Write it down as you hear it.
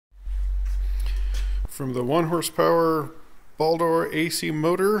from the 1 horsepower Baldor AC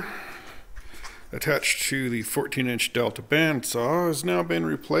motor attached to the 14-inch Delta bandsaw has now been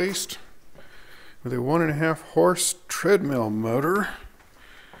replaced with a 1.5 horse treadmill motor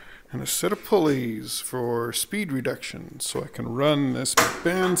and a set of pulleys for speed reduction, so I can run this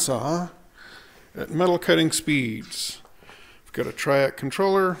bandsaw at metal cutting speeds. I've got a triac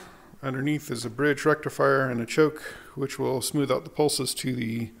controller. Underneath is a bridge rectifier and a choke, which will smooth out the pulses to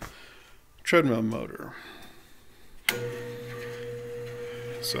the treadmill motor.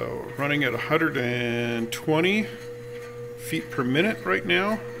 So running at 120 feet per minute right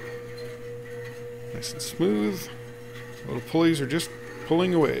now. Nice and smooth. Little pulleys are just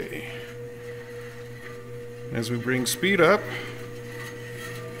pulling away. As we bring speed up,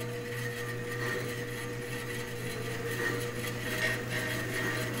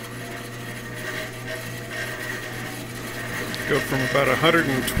 go from about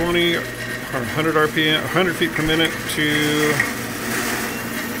 120 or 100 RPM, 100 feet per minute to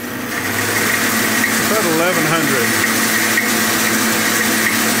about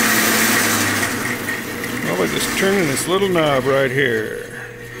 1100. Well, by just turning this little knob right here.